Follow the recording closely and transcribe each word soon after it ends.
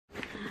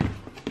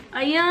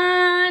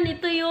Ayan,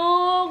 ito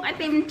yung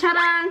item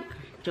charang.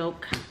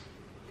 Joke.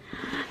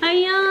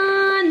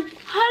 Ayan.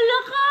 Hala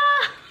ka!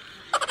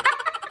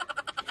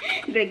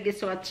 Greg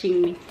is watching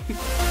me.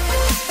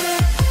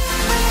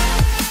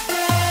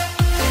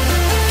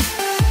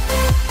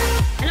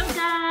 Hello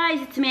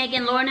guys, it's me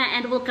again, Lorna,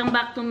 and welcome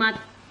back to my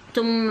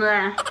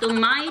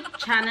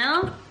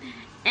channel.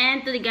 And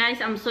today guys,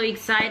 I'm so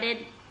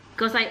excited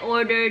because I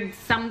ordered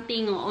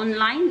something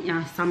online.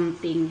 Yeah,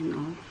 something, you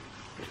know.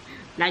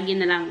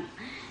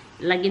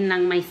 Lagi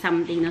lang may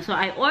something. No? So,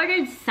 I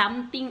ordered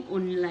something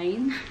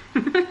online.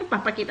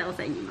 Papakita ko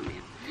sa inyo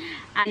mamaya.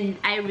 And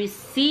I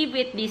received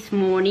it this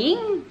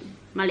morning.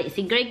 Mali,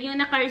 si Greg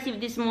yung naka-receive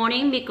this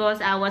morning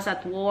because I was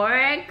at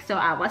work. So,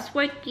 I was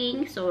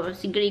working. So,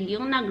 si Greg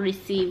yung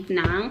nag-receive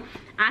ng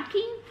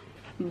aking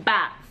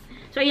box.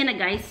 So, ayan na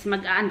guys.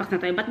 Mag-unbox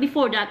na tayo. But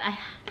before that,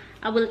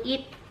 I will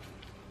eat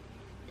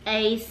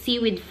a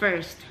seaweed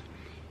first.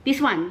 This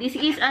one, this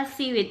is a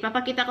seaweed.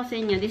 Papakita ko sa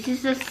inyo. This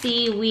is a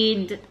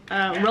seaweed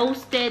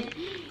roasted.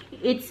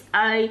 It's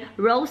a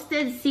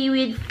roasted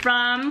seaweed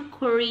from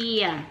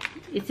Korea.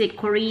 It's a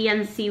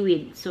Korean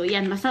seaweed. So,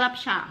 yan. Masarap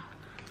siya.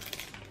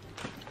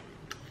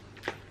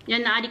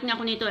 Yan, na-addict na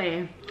ako nito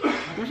eh.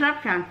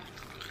 Masarap siya.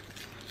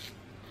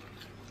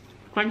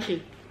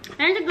 Crunchy.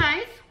 And so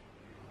guys,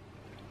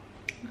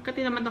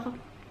 nakati naman ako.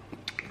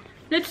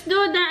 Let's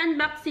do the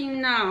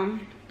unboxing now.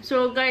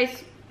 So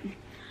guys,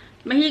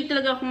 mahilig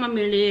talaga akong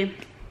mamili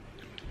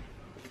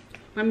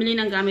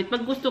ng gamit.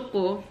 Pag gusto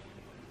ko,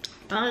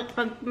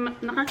 pag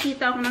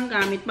nakakita ako ng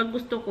gamit, pag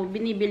gusto ko,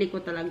 binibili ko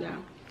talaga.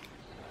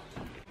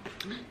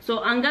 So,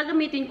 ang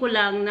gagamitin ko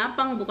lang na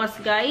pangbukas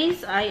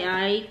guys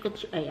ay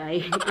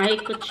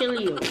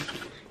kutsilyo.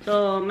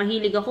 So,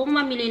 mahilig akong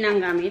mamili ng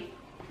gamit.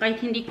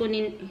 Kahit hindi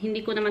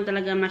ko naman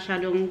talaga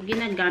masyadong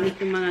ginagamit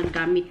yung mga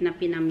gamit na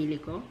pinamili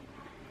ko.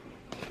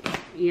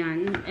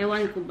 Yan,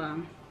 ewan ko ba.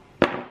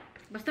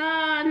 Basta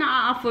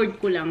na-afford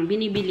ko lang,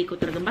 binibili ko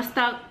talaga.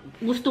 Basta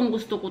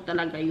gustong-gusto ko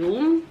talaga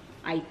yung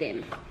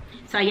item.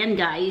 So, ayan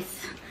guys.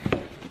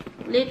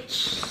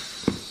 Let's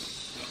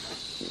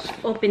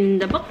open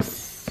the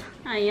box.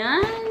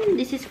 Ayan.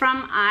 This is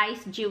from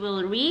Ice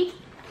Jewelry.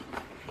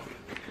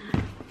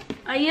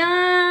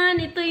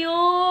 Ayan. Ito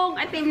yung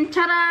item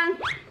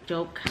charang.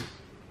 Joke.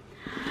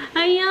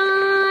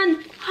 Ayan.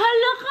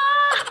 Hala ka!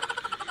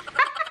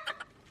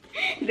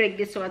 Greg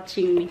is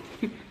watching me.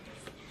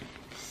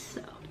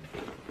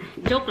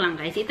 Joke lang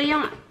guys. Ito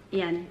yung,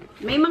 yan.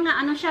 May mga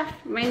ano siya.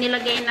 May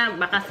nilagay na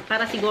baka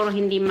para siguro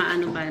hindi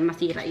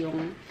masira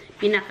yung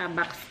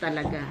pinaka-box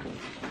talaga.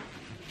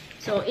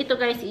 So, ito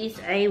guys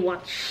is a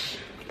watch.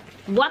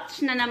 Watch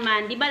na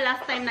naman. Diba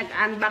last time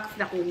nag-unbox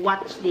ako,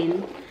 watch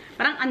din.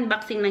 Parang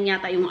unboxing lang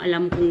yata yung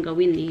alam kong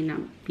gawin eh, na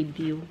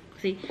video.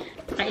 Kasi,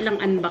 nakailang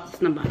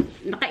unboxing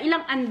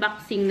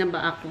na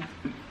ba ako?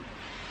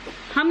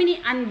 How many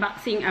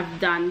unboxing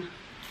I've done?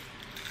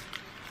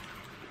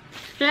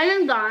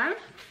 Kaya guys,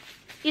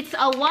 it's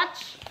a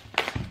watch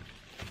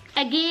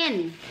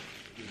again.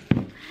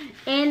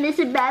 And this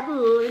is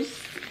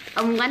bubbles.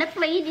 I'm gonna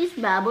play these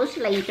bubbles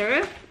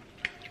later.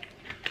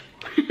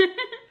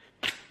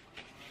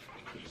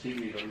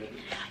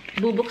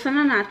 Bubuksan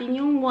na natin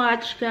yung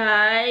watch,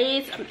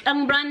 guys.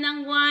 Ang brand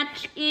ng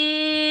watch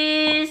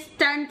is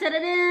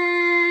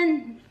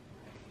tan-taradan!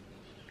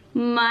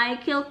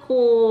 Michael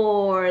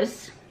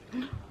Kors.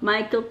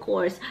 Michael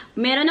Kors.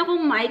 Meron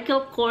akong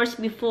Michael Kors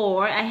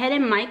before. I had a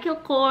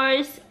Michael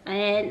Kors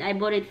and I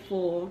bought it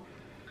for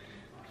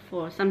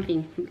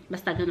something.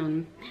 Basta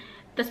ganun.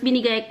 Tapos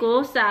binigay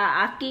ko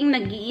sa aking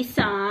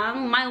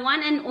nag-iisang, my one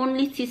and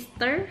only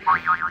sister.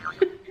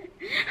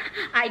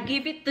 I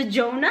give it to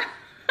Jonah.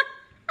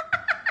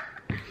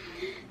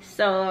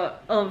 So,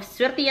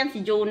 swerte yan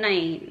si Jonah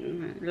eh.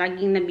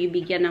 Laging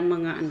nabibigyan ng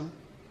mga ano.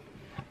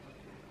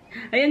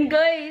 Ayan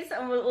guys,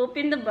 I will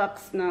open the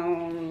box now,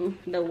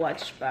 the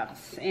watch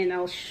box, and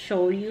I'll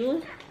show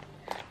you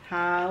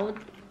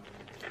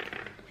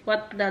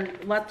what the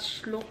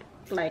watch look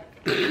like.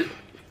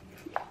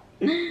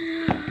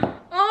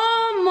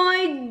 Oh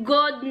my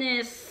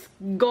goodness,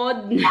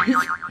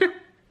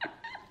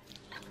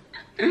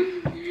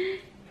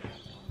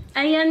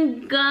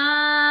 Ayan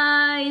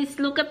guys,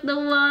 look at the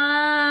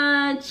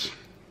watch.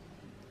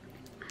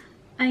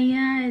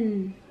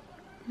 Ayan.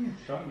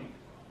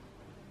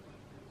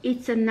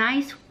 It's a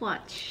nice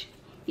watch.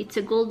 It's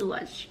a gold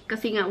watch.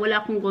 Kasi nga, wala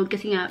akong gold.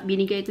 Kasi nga,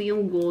 binigay ko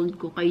yung gold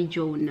ko kay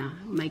Jonah.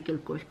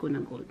 Michael Kors ko na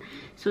gold.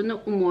 So,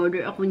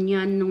 umorder ako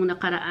niyan nung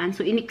nakaraan.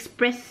 So,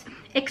 express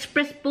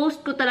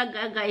post ko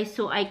talaga, guys.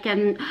 So, I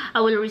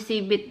will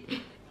receive it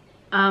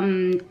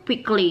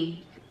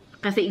quickly.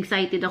 Kasi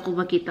excited ako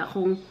makita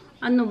kung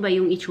ano ba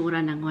yung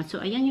itsura ng watch.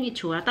 So, ayan yung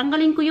itsura.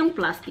 Tanggalin ko yung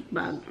plastic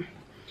bag.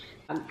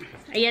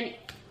 Ayan.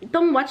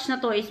 Itong watch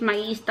na to is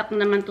mai-stock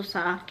naman to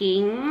sa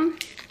aking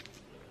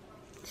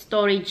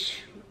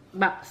storage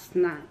box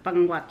na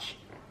pang watch.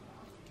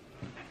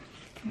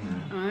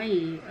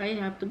 I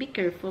have to be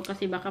careful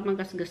kasi baka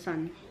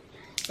magasgasan.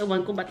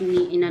 Ewan ko ba't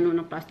inano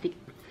ng plastic.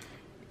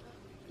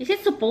 Is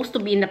it supposed to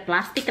be in the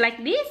plastic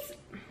like this?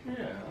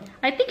 Yeah.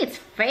 I think it's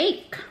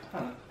fake.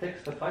 Huh,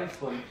 fix the face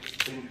one,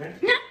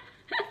 Ingrid.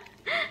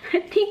 I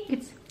think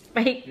it's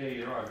fake. Yeah,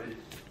 you're right.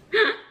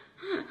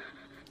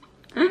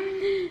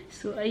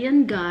 So,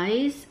 ayan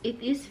guys.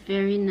 It is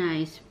very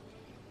nice.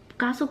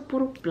 Kaso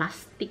puro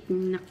plastic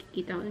yung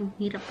nakikita. Ang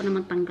hirap pa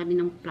naman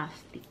tanggalin ng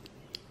plastic.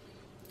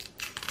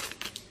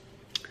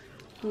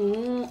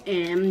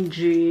 OMG.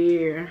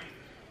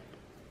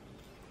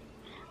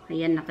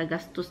 Ayan,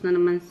 nakagastos na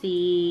naman si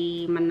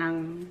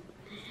Manang.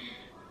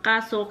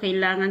 Kaso,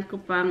 kailangan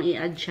ko pang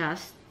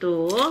i-adjust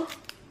to.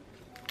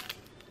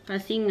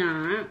 Kasi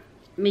nga,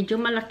 medyo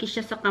malaki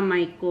siya sa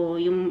kamay ko.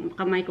 Yung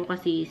kamay ko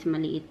kasi is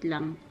maliit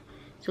lang.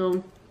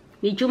 So,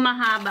 medyo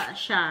mahaba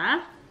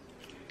siya.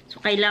 So,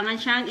 kailangan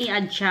siyang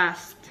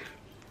i-adjust.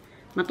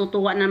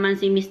 Matutuwa naman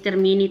si Mr.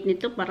 Minute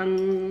nito. Parang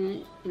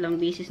ilang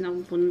beses na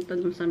pupunta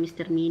dun sa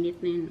Mr. Minute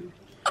na yun.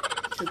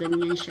 So,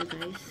 ganyan siya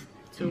guys.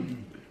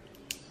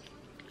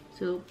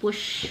 So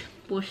push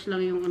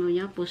lang yung ano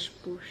niya. Push.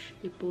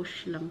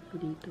 I-push lang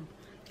po dito.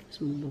 Tapos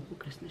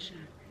mabubukas na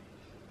siya.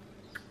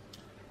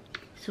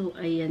 So,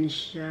 ayan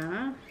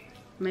siya.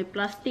 May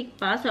plastic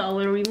pa. So, I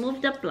will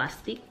remove the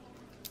plastic.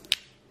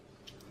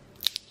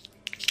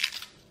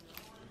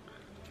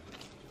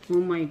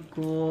 Oh my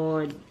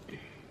God.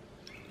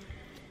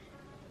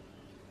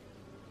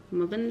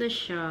 Maganda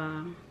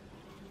siya.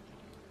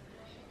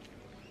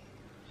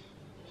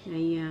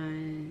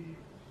 Ayan.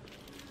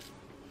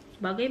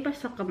 Bagay ba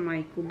sa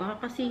kamay ko?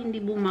 Baka kasi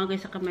hindi bumagay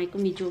sa kamay ko.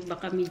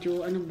 Baka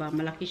medyo, ano ba,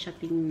 malaki siya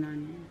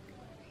tingnan.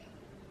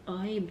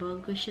 Ay,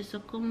 bagay siya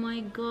sa kamay,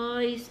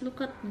 guys.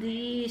 Look at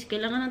this.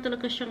 Kailangan na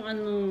talaga siyang,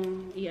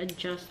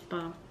 i-adjust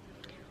pa.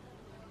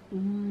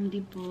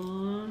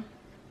 Diba?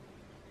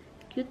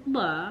 Cute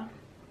ba?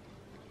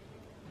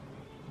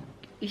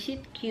 Is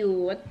it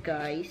cute,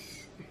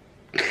 guys?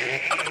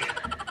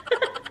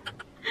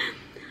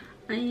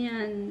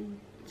 Ayan.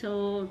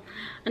 So,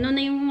 ano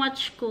na yung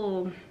watch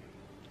ko?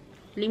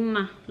 5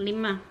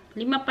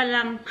 pa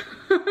lang.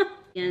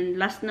 Yan,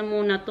 last na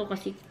muna to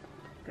kasi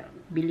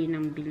bili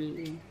ng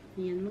bili.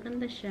 Ayan,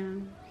 maganda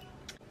siya.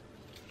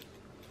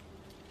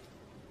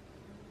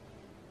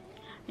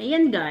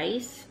 Ayan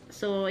guys.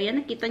 So,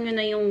 ayan, nakita nyo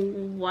na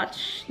yung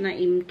watch na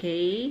MK.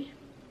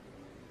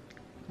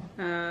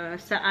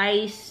 Sa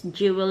Ice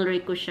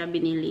Jewelry ko siya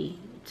binili.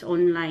 It's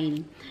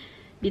online.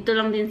 Dito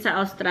lang din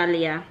sa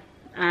Australia.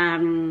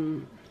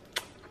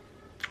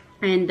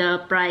 And the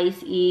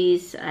price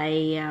is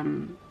ay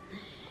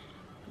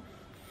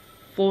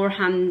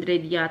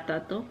 $400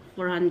 yata to.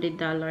 $400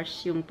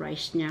 yung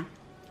price niya.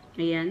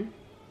 Ayan.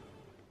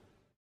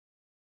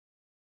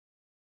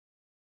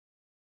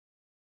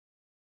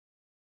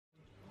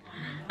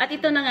 At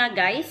ito na nga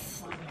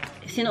guys.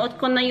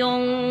 Sinuot ko na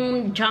yung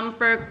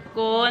jumper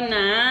ko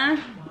na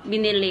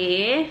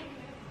binili.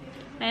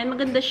 Ayan,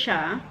 maganda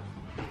siya.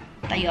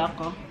 Tayo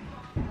ako.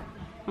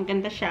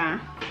 Maganda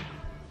siya.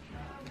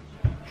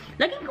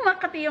 Laging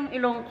kumakati yung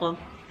ilong ko.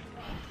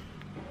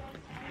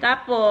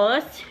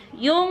 Tapos,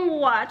 yung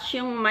watch,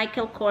 yung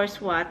Michael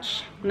Kors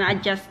watch,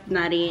 na-adjust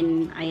na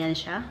rin. Ayan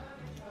siya.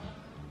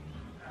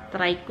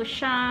 Try ko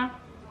siya.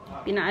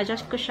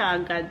 Pina-adjust ko siya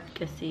agad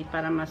kasi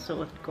para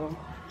masuot ko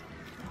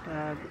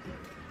pag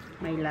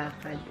may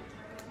lakad.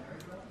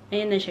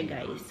 Ayan na siya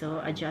guys. So,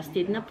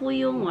 adjusted na po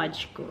yung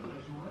watch ko.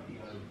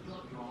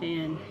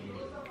 Ayan.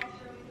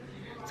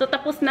 So,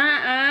 tapos na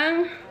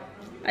ang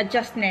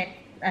adjustment.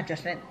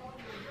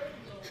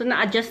 So,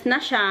 na-adjust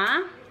na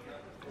siya.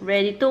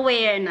 Ready to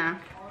wear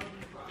na.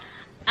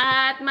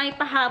 At may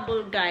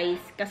pahabol guys.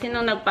 Kasi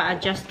nung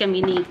nagpa-adjust kami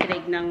ni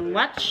Craig ng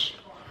watch,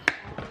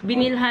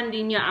 binilhan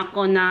din niya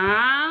ako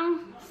ng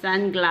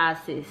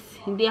sunglasses.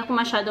 Hindi ako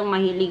masyadong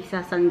mahilig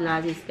sa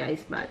sunglasses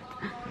guys. But,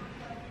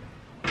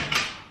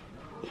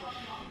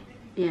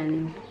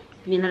 yan.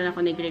 Binilhan ako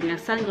ni Craig ng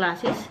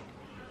sunglasses.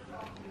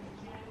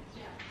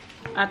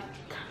 At,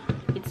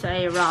 it's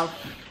a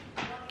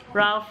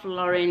Ralph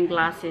Lauren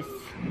glasses.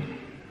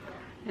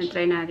 And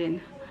try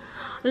natin.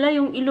 Wala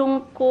yung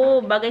ilong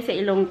ko. Bagay sa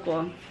ilong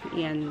ko.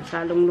 Ayan.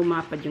 Salong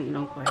lumapad yung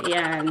ilong ko.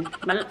 Ayan.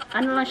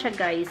 Ano lang siya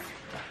guys.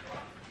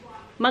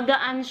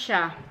 Magaan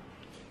siya.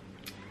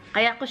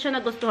 Kaya ko siya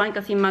nagustuhan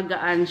kasi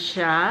magaan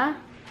siya.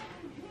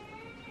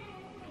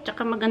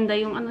 Tsaka maganda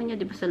yung ano niya,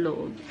 diba sa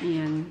loob.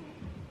 Ayan.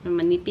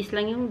 Manipis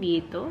lang yung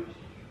dito.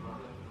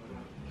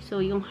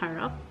 So yung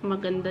harap.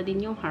 Maganda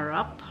din yung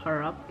harap.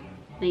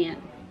 Ayan.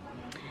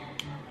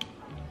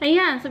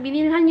 Ayan. So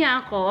binilhan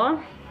niya ako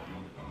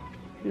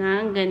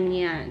ng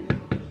ganyan.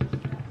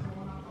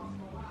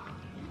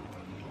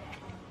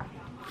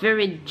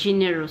 Very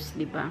generous,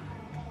 di ba?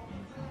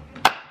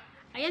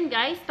 Ayan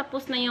guys,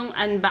 tapos na yung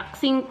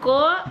unboxing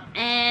ko.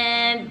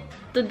 And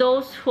to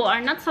those who are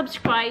not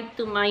subscribed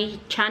to my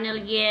channel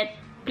yet,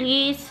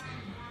 please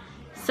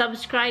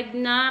subscribe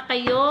na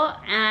kayo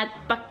at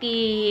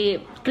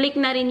paki-click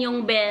na rin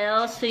yung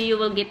bell so you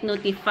will get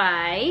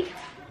notified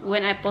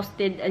when I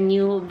posted a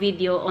new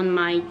video on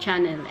my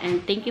channel.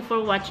 And thank you for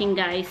watching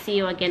guys. See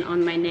you again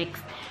on my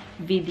next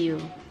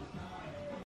video.